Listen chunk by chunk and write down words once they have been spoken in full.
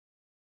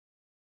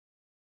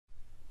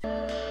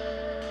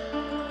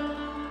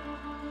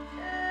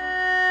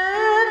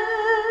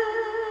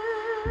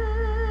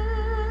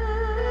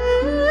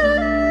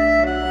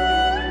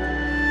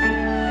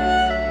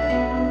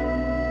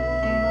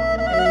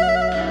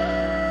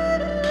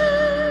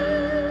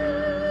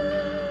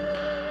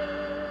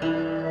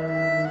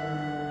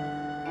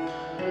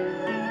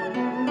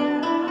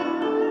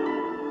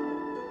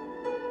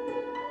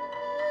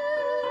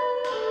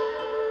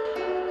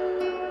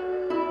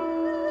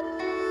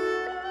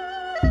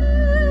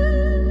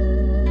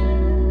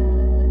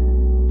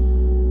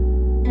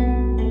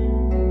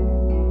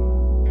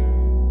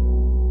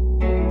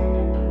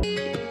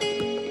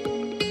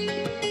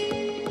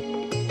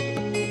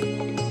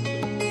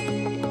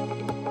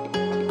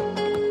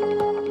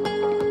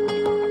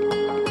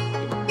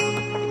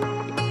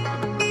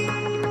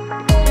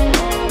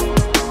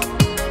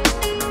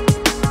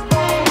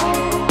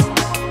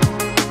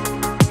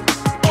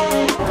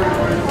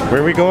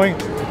we going?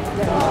 What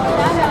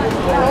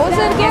was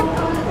it again?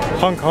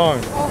 Hong Kong.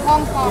 Oh,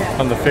 Hong Kong.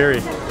 On the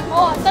ferry.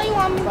 Oh, I thought you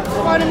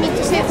wanted me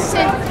to say the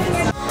same.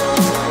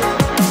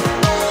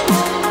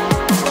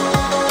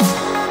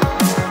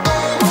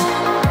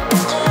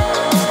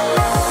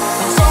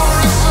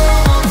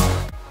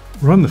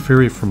 We're on the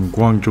ferry from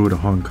Guangzhou to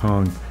Hong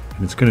Kong,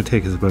 and it's going to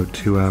take us about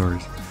 2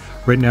 hours.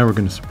 Right now we're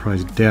going to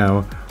surprise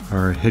Dao,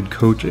 our head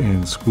coach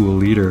and school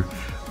leader,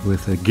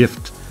 with a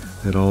gift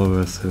that all of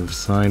us have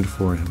signed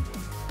for him.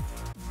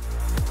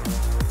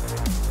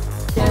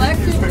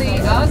 Collectively,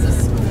 as a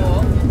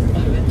school,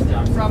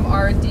 from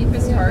our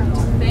deepest heart,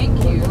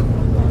 thank you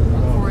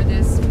for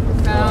this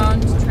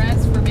profound,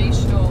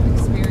 transformational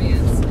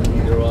experience.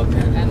 You're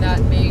welcome. And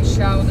that may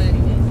Shaolin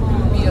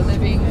be a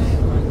living,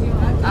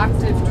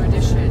 active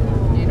tradition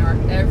in our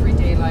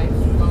everyday life,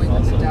 flowing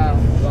with the Tao.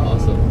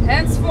 Awesome.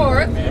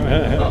 Henceforth,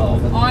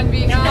 on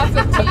behalf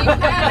of Team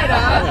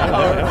Canada,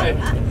 All right.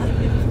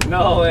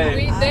 No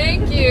way. we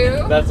thank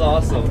you That's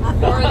awesome.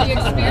 for the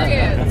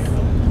experience.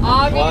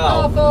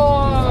 Wow.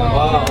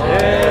 Wow.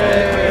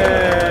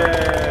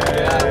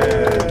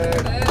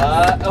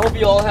 I hope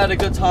you all had a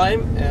good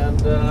time, and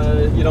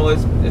you know,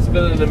 it's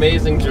been an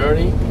amazing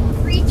journey.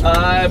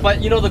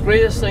 But you know, the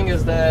greatest thing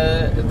is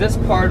that this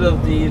part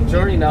of the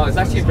journey now is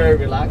actually very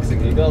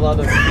relaxing. You got a lot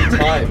of free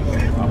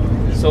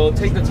time, so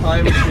take the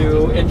time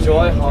to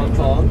enjoy Hong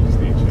Kong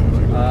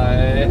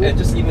and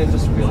just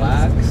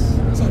relax.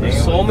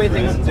 There's so many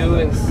things to do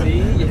and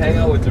see. You hang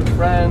out with your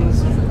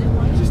friends,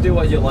 just do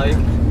what you like,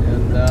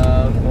 and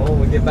well,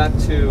 we get back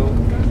to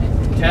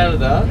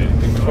Canada,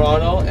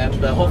 Toronto, and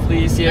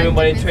hopefully see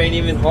everybody train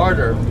even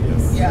harder.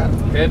 Yeah.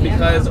 Okay,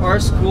 because our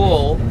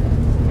school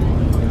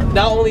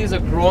not only is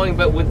it growing,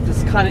 but with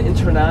this kind of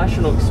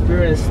international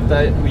experience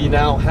that we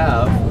now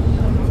have,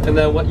 and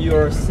then what you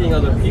are seeing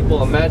other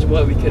people, imagine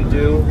what we can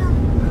do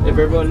if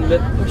everyone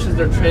pushes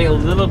their training a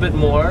little bit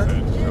more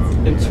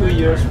in 2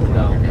 years from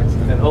now,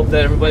 and hope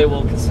that everybody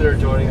will consider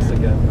joining us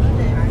again.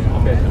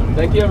 Okay,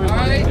 thank you everybody.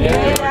 All right.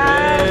 Yeah.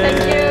 Thank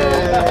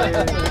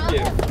you. Thank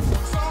you.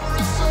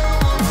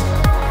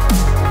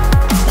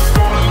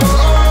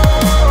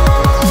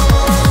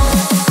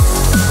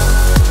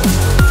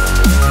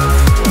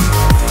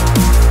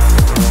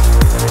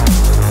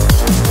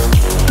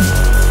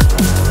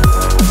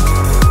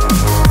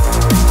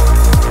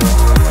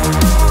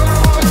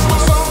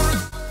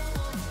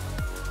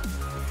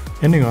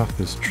 Ending off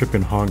this trip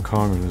in Hong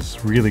Kong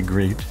was really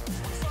great.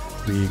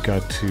 We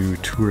got to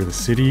tour the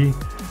city.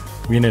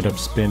 We ended up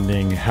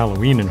spending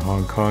Halloween in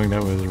Hong Kong.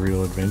 That was a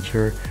real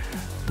adventure.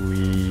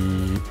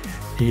 We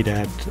ate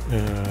at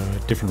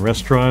different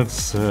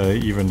restaurants,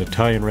 even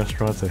Italian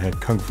restaurants that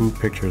had Kung Fu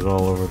pictures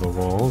all over the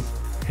walls.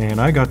 And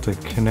I got to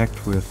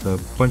connect with a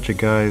bunch of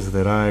guys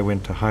that I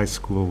went to high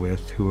school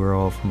with who were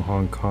all from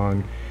Hong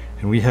Kong,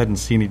 and we hadn't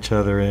seen each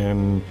other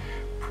in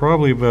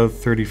probably about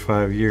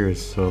 35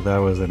 years, so that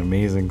was an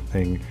amazing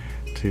thing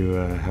to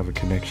have a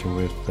connection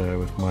with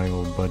my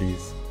old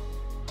buddies.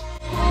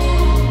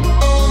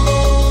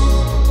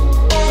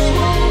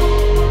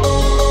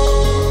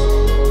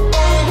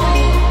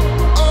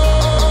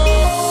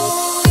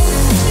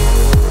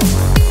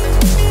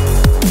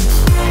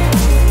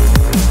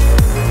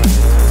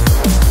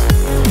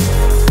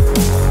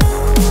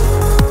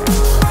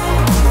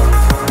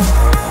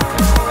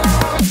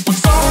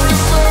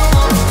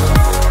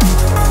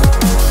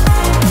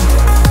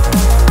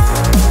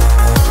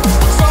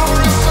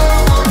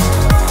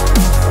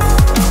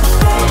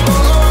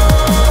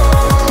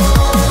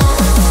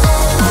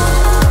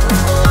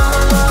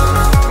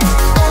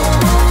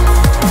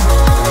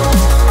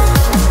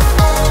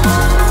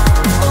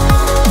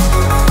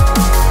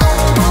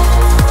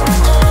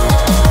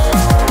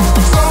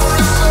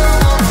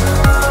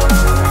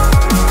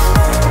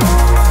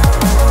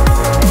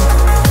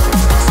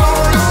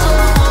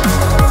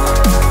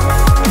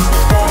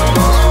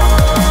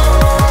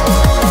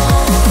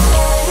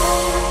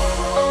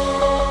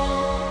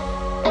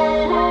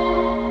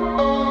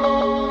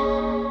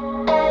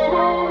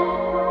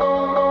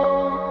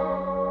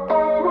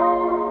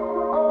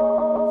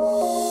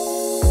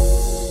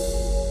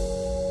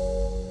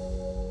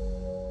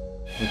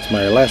 It's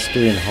my last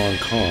day in Hong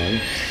Kong,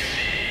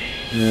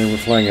 and we're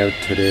flying out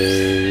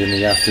today in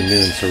the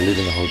afternoon, so we're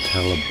leaving the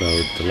hotel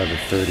about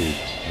 11:30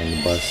 on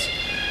the bus.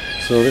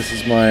 So this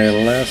is my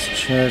last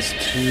chance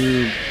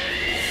to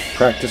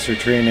practice or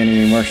train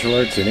any martial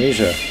arts in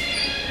Asia.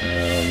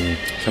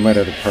 So I'm at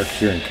a park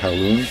here in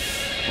Kowloon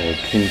called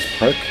King's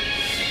Park,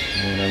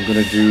 and I'm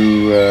going to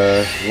do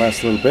the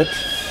last little bit,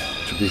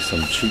 which will be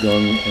some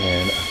Qigong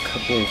and a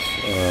couple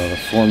of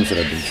forms that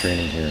I've been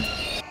training here.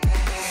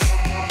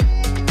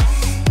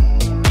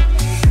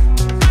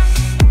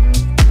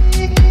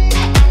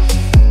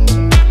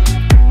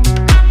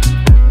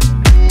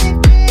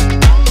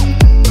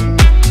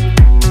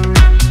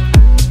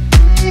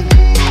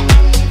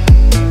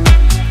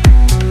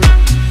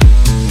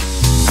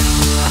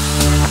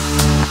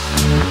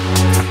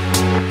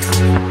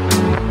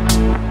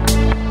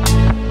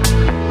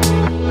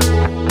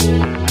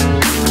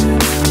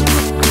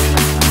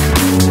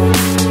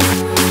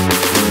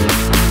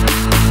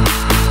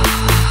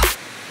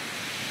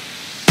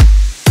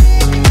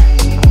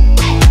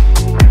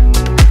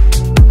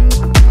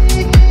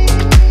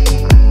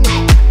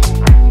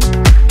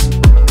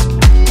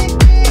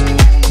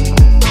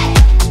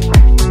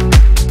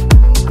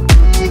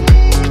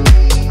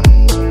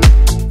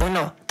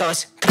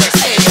 2,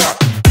 3, yo.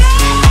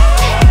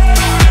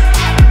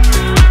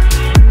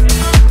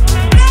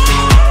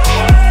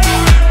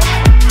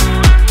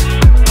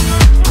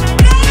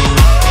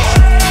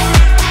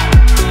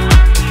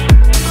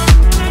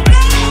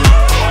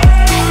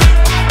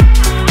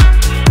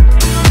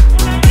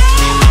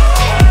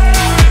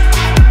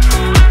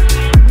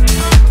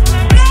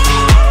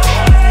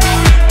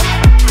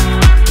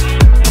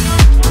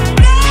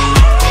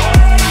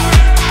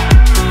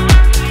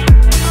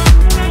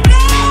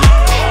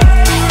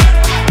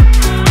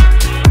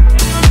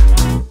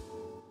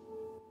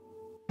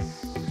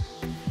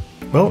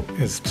 Well,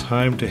 it's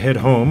time to head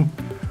home.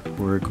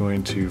 We're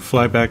going to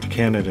fly back to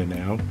Canada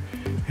now.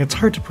 It's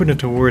hard to put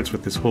into words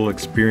what this whole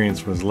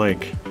experience was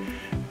like.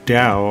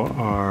 Dao,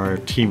 our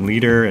team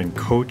leader and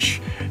coach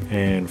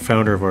and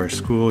founder of our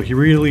school, he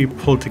really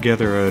pulled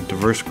together a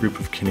diverse group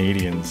of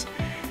Canadians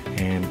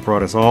and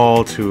brought us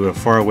all to a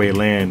faraway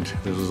land.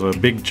 This was a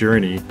big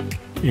journey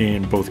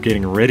in both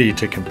getting ready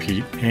to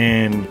compete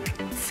and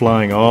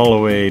flying all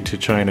the way to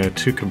China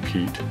to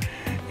compete.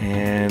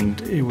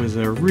 And it was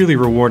a really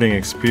rewarding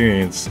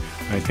experience,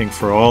 I think,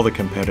 for all the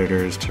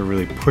competitors to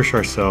really push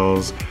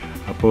ourselves,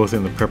 both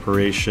in the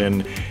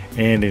preparation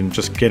and in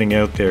just getting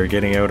out there,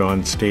 getting out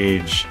on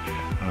stage,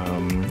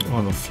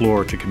 on the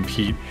floor to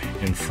compete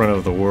in front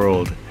of the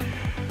world.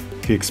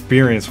 The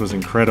experience was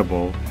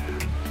incredible.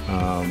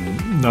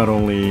 Not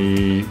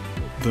only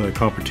the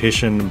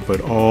competition,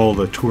 but all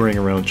the touring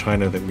around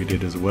China that we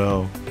did as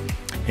well.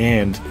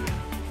 And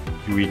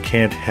we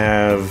can't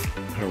have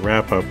a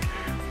wrap-up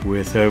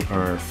without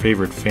our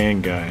favorite fan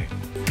guy.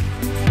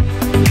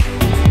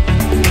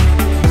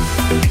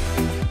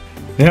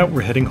 Now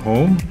we're heading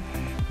home.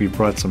 We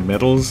brought some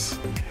medals.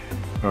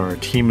 Our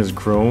team has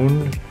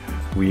grown.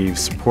 We've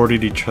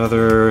supported each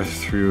other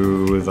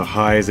through the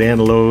highs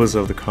and lows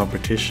of the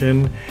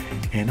competition.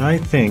 And I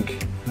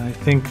think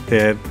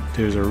that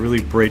there's a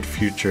really bright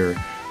future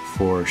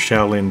for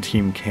Shaolin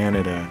Team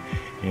Canada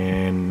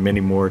and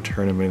many more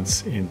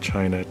tournaments in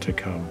China to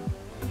come.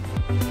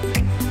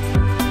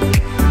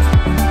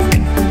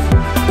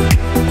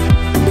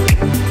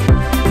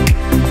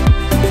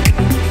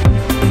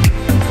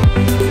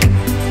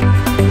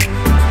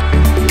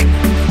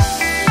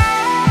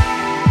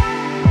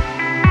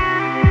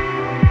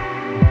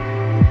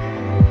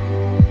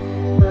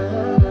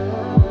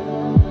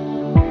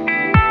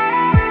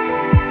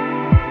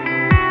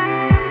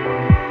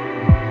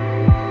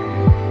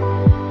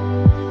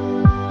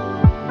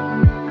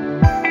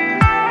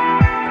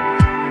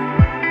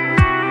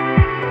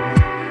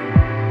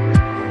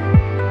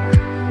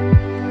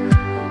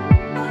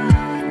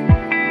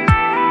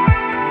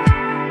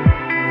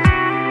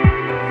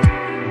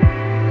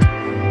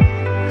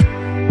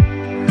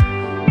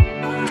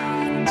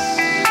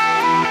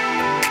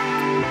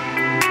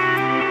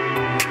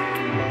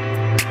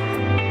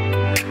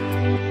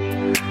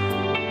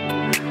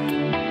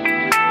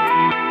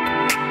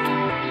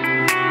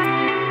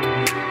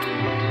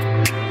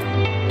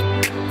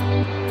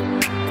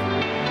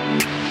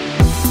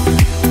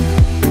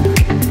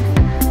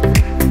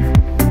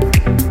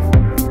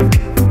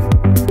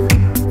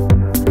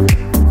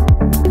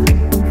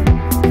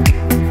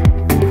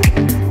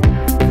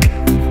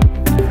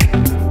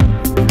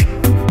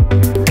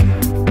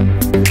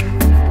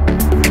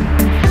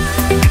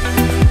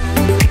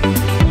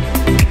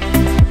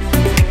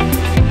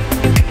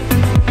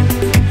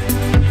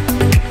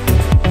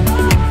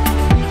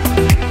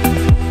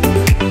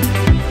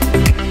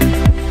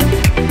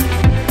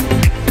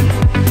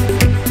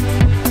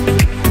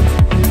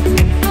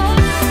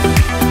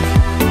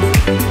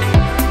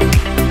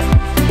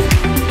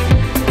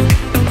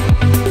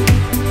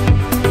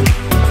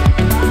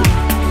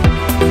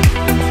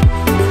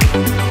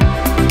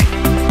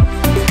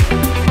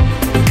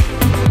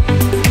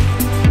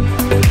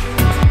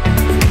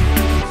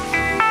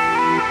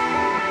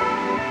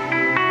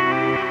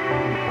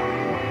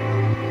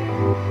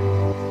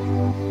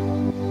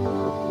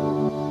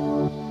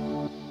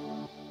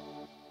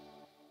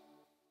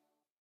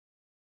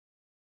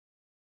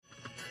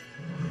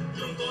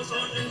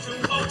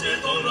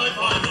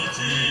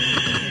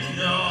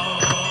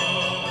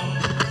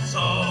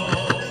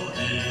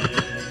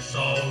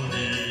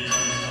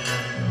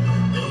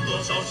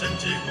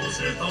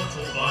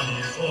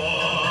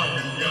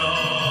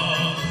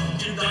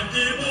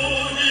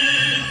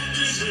 Shaolin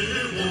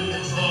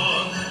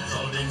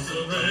是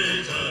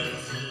为真